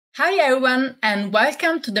Hi everyone, and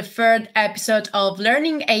welcome to the third episode of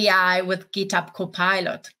Learning AI with GitHub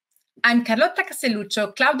Copilot. I'm Carlotta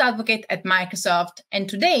Castelluccio, Cloud Advocate at Microsoft, and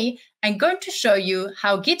today I'm going to show you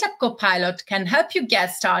how GitHub Copilot can help you get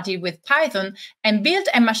started with Python and build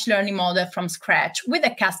a machine learning model from scratch with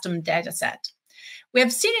a custom dataset. We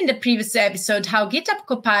have seen in the previous episode how GitHub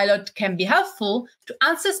Copilot can be helpful to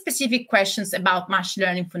answer specific questions about machine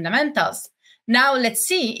learning fundamentals. Now let's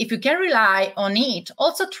see if you can rely on it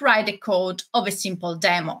also to write the code of a simple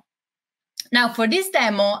demo. Now for this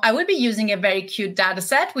demo, I will be using a very cute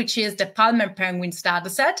dataset, which is the Palmer penguins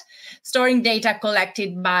dataset, storing data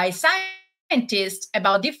collected by scientists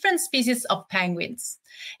about different species of penguins.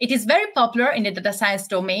 It is very popular in the data science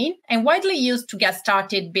domain and widely used to get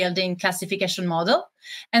started building classification model.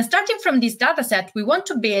 And starting from this dataset, we want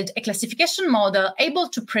to build a classification model able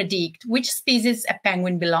to predict which species a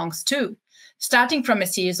penguin belongs to, starting from a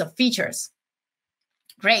series of features.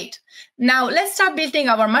 Great. Now let's start building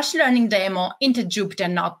our machine learning demo in the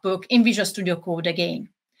Jupyter notebook in Visual Studio Code again.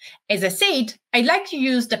 As I said, I'd like to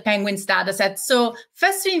use the penguins dataset. So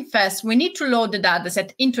first thing first, we need to load the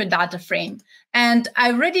dataset into a data frame. And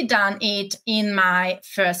I've already done it in my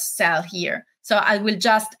first cell here. So I will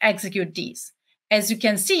just execute this. As you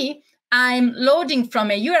can see, I'm loading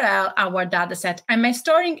from a URL our dataset and I'm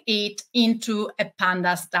storing it into a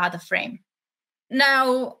pandas data frame.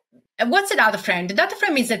 Now, what's a data frame? The data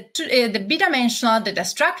frame is the bidimensional data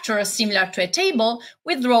structure similar to a table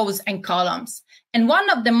with rows and columns. And one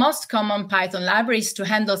of the most common Python libraries to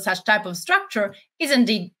handle such type of structure is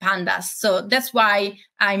indeed pandas. So that's why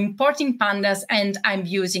I'm importing pandas and I'm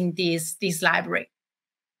using this library.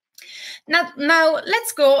 Now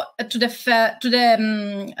let's go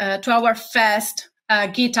to our first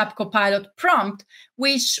GitHub Copilot prompt,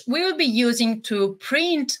 which we will be using to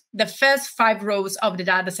print the first 5 rows of the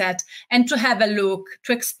dataset and to have a look,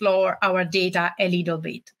 to explore our data a little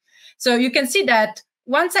bit. So you can see that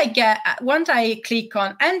once I click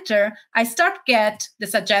on enter, I get the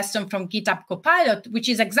suggestion from GitHub Copilot, which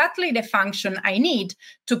is exactly the function I need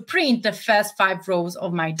to print the first 5 rows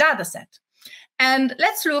of my dataset. And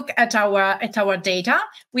let's look at our data.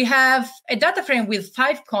 We have a data frame with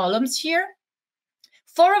 5 columns here.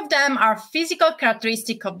 4 of them are physical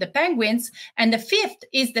characteristics of the penguins, and the 5th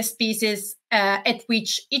is the species at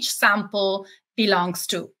which each sample belongs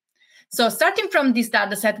to. So starting from this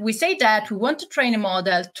dataset, we say that we want to train a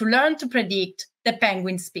model to learn to predict the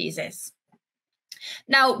penguin species.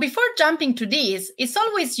 Now, before jumping to this, it's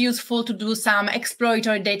always useful to do some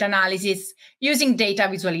exploratory data analysis using data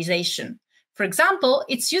visualization. For example,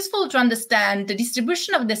 it's useful to understand the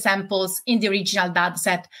distribution of the samples in the original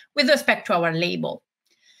dataset with respect to our label.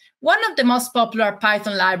 One of the most popular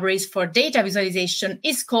Python libraries for data visualization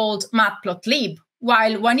is called matplotlib,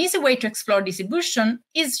 while one easy way to explore distribution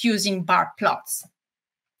is using bar plots.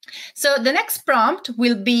 So the next prompt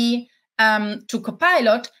will be to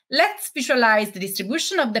Copilot, let's visualize the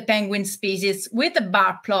distribution of the penguin species with a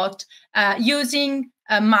bar plot using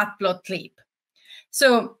matplotlib.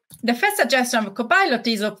 So the first suggestion of Copilot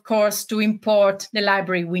is, of course, to import the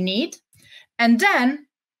library we need. And then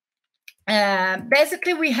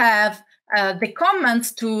basically, we have the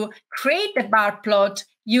commands to create the bar plot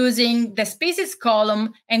using the species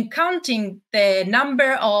column and counting the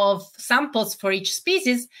number of samples for each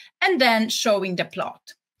species and then showing the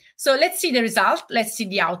plot. So let's see the result. Let's see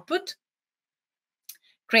the output.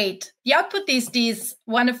 Great. The output is this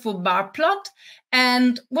wonderful bar plot.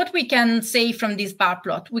 And what we can say from this bar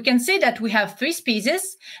plot, we can say that we have 3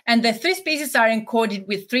 species, and the 3 species are encoded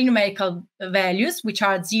with 3 numerical values, which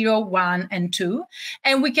are 0, 1, and 2.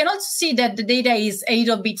 And we can also see that the data is a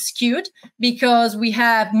little bit skewed because we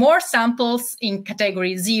have more samples in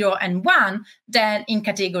category 0 and 1 than in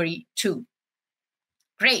category 2.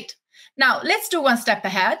 Great. Now, let's do one step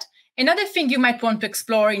ahead. Another thing you might want to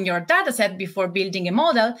explore in your dataset before building a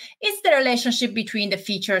model is the relationship between the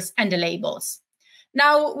features and the labels.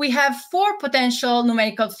 Now, we have 4 potential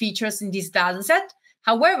numerical features in this dataset.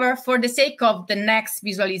 However, for the sake of the next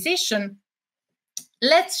visualization,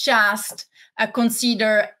 let's just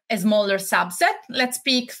consider a smaller subset. Let's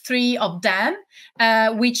pick 3 of them,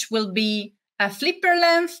 which will be flipper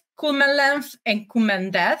length, Kuhlmann length, and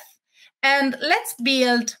Kuhlmann depth. And let's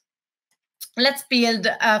build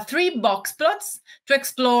 3 box plots to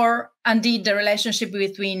explore indeed the relationship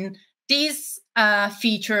between these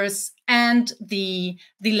features and the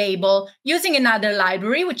label using another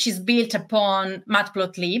library which is built upon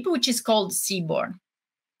matplotlib, which is called Seaborn.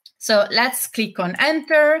 So let's click on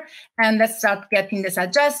enter and let's start getting the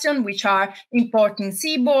suggestion, which are importing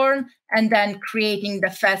Seaborn and then creating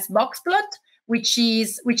the first box plot,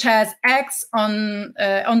 which has x on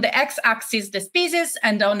the x-axis the species,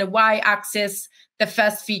 and on the y-axis the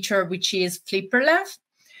first feature, which is flipper length.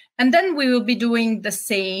 And then we will be doing the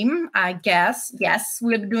same, I guess. Yes,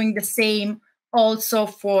 we'll be doing the same also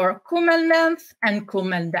for Kuhlmann length and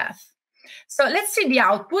Kuhlmann depth. So let's see the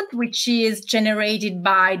output, which is generated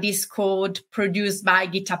by this code produced by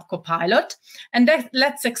GitHub Copilot. And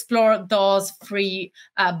let's explore those three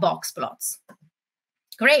box plots.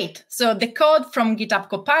 Great. So the code from GitHub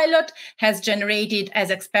Copilot has generated,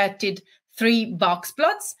 as expected, 3 box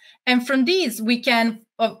plots. And from these, we can,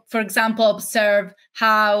 for example, observe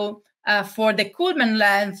how for the Kuhlmann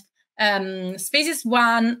length, species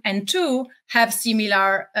 1 and 2 have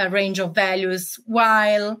similar range of values,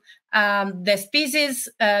 while the species,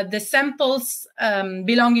 the samples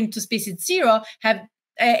belonging to species 0 have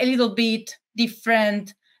a little bit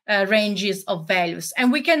different ranges of values.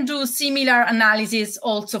 And we can do similar analysis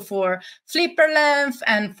also for flipper length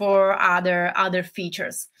and for other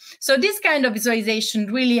features. So this kind of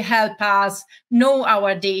visualization really help us know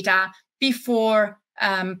our data before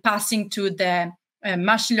passing to the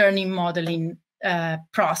machine learning modeling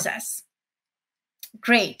process.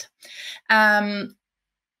 Great.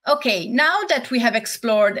 Okay, now that we have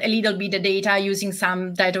explored a little bit the data using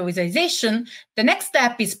some data visualization, the next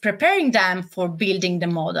step is preparing them for building the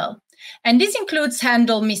model. And this includes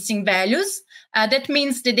handle missing values. That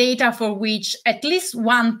means the data for which at least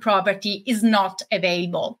one property is not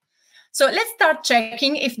available. So let's start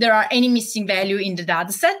checking if there are any missing value in the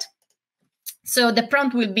dataset. So the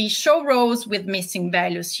prompt will be show rows with missing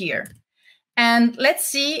values here. And let's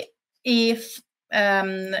see if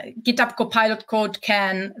GitHub Copilot code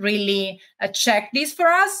can really check this for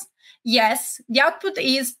us. Yes, the output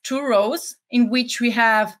is 2 rows in which we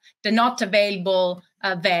have the not available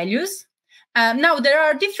values. Now, there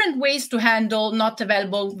are different ways to handle not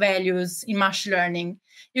available values in machine learning.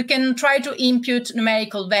 You can try to input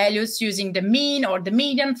numerical values using the mean or the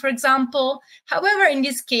median, for example. However, in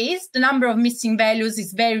this case, the number of missing values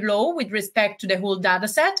is very low with respect to the whole data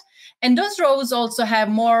set. And those rows also have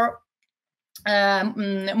more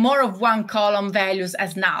of one column values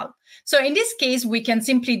as null. So in this case, we can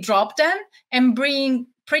simply drop them and bring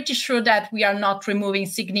pretty sure that we are not removing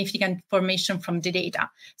significant information from the data.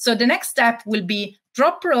 So the next step will be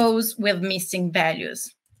drop rows with missing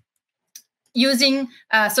values. Using,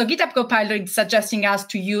 so GitHub Copilot is suggesting us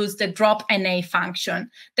to use the drop NA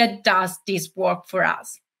function that does this work for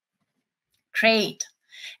us. Great.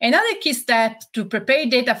 Another key step to prepare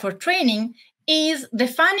data for training is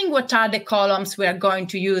defining what are the columns we are going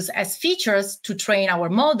to use as features to train our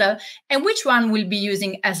model and which one we'll be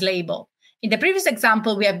using as label. In the previous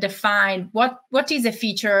example, we have defined what is a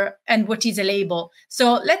feature and what is a label.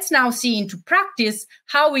 So let's now see into practice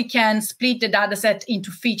how we can split the dataset into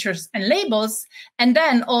features and labels, and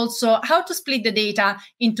then also how to split the data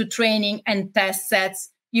into training and test sets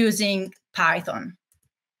using Python.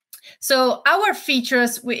 So our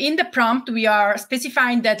features, in the prompt, we are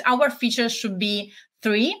specifying that our features should be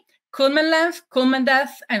 3, Kuhlmann length, Kuhlmann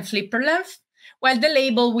depth, and flipper length, while the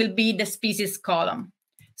label will be the species column.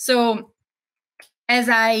 So as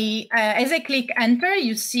I click enter,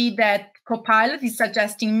 you see that Copilot is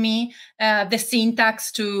suggesting me the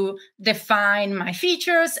syntax to define my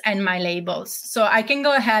features and my labels. So I can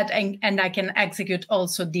go ahead and I can execute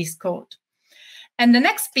also this code. And the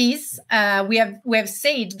next piece, we have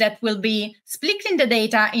said that will be splitting the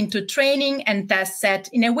data into training and test set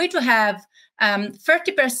in a way to have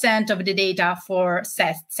 30% of the data for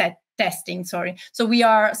testing. So we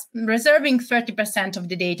are reserving 30% of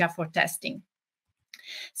the data for testing.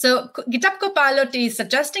 So GitHub Copilot is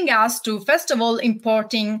suggesting us to, first of all,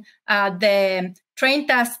 importing the train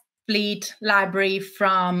test split library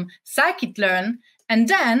from scikit-learn, and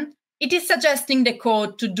then it is suggesting the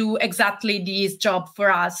code to do exactly this job for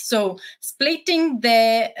us. So splitting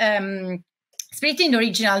the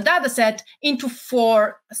original dataset into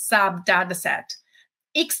 4 sub datasets: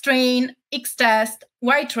 X-train, X-test,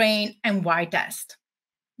 Y-train, and Y-test.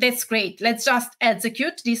 That's great. Let's just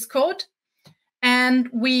execute this code, and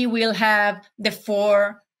we will have the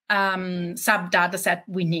 4 sub dataset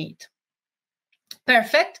we need.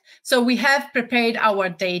 Perfect. So we have prepared our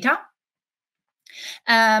data.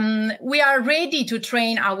 We are ready to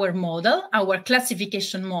train our model, our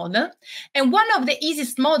classification model. And one of the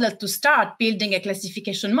easiest models to start building a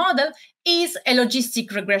classification model is a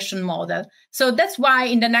logistic regression model. So that's why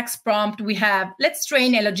in the next prompt we have, let's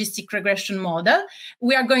train a logistic regression model.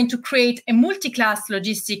 We are going to create a multi-class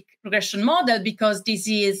logistic regression model because this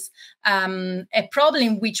is a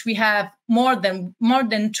problem which we have more than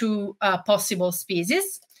 2 possible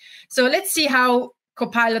species. So let's see how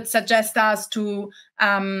Copilot suggests us to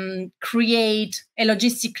create a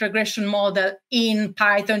logistic regression model in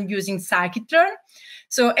Python using scikit-learn.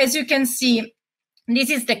 So as you can see, this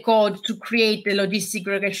is the code to create the logistic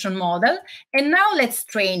regression model. And now let's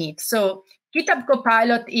train it. So GitHub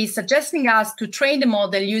Copilot is suggesting us to train the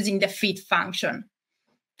model using the fit function.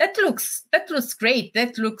 That looks great.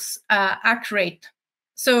 That looks accurate.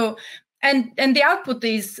 So and the output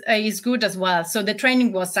is good as well. So the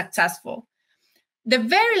training was successful. The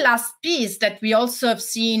very last piece that we also have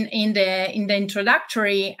seen in the introduction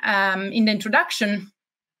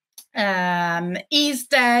is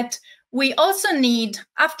that we also need,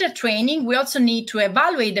 after training, we also need to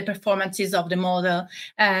evaluate the performances of the model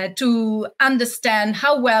to understand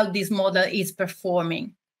how well this model is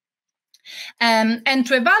performing. And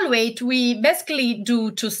to evaluate, we basically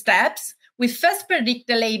do 2 steps. We first predict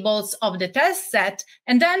the labels of the test set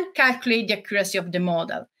and then calculate the accuracy of the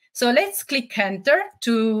model. So let's click enter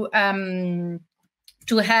to have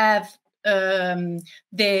the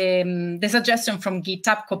suggestion from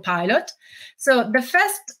GitHub Copilot. So the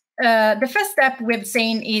first step we've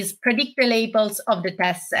seen is predict the labels of the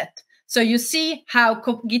test set. So you see how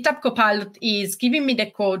GitHub Copilot is giving me the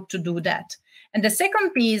code to do that. And the second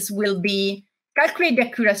piece will be calculate the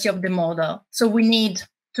accuracy of the model. So we need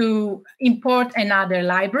to import another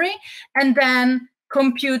library and then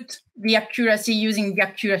compute the accuracy using the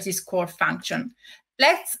accuracy score function.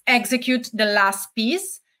 Let's execute the last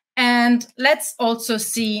piece and let's also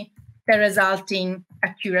see the resulting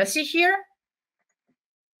accuracy here.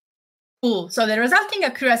 Cool. So the resulting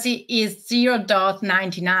accuracy is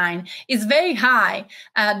 0.99. It's very high.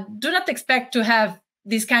 Do not expect to have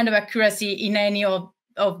this kind of accuracy in any of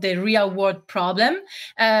the real world problem.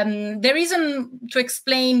 The reason to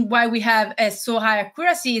explain why we have a so high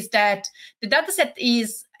accuracy is that the dataset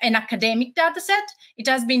is an academic dataset. It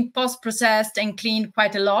has been post-processed and cleaned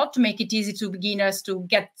quite a lot to make it easy to beginners to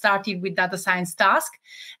get started with data science tasks.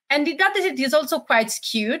 And the dataset is also quite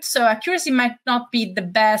skewed, so accuracy might not be the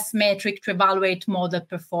best metric to evaluate model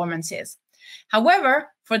performances. However,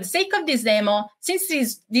 for the sake of this demo, since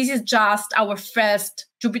this is just our first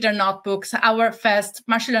Jupyter notebooks, our first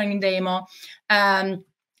machine learning demo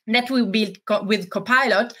that we built with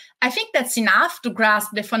Copilot, I think that's enough to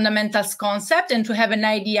grasp the fundamentals concept and to have an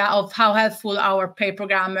idea of how helpful our pair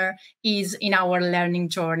programmer is in our learning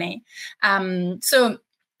journey. So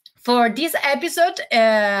for this episode,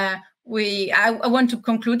 I want to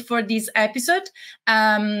conclude for this episode.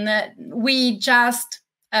 We just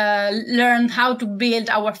learned how to build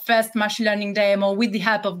our first machine learning demo with the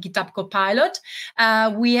help of GitHub Copilot.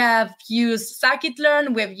 We have used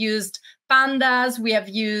scikit-learn, we have used pandas, we have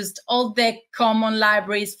used all the common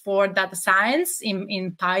libraries for data science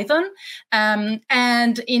in Python.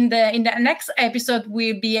 And in the next episode,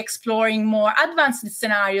 we'll be exploring more advanced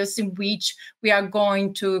scenarios in which we are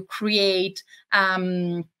going to create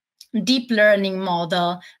deep learning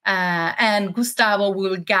model, and Gustavo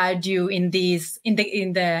will guide you in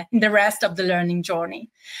the rest of the learning journey.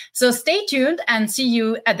 So stay tuned and see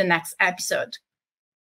you at the next episode.